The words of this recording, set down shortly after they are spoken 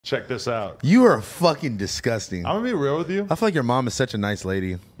Check this out. You are fucking disgusting. I'm gonna be real with you. I feel like your mom is such a nice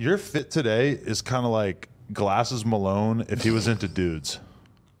lady. Your fit today is kind of like Glasses Malone if he was into dudes.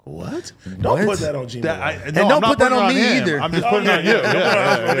 What? Don't put that on Gino. And don't put that on me either. I'm just putting it on you.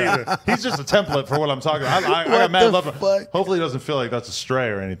 Yeah. He's just a template for what I'm talking about. I got mad love. Hopefully he doesn't feel like that's a stray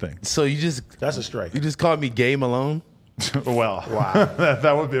or anything. So you just... That's a stray. You just called me Gay Malone? Well, wow.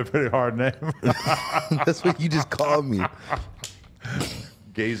 that would be a pretty hard name. That's what you just called me.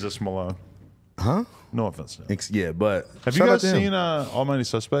 Yses Malone. Huh? No offense. Yeah, but... Have you guys seen Almighty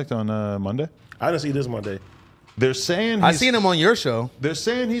Suspect on Monday? I didn't see this Monday. They're saying I seen him on your show. They're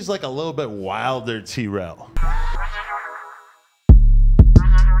saying he's like a little bit wilder T-Rel.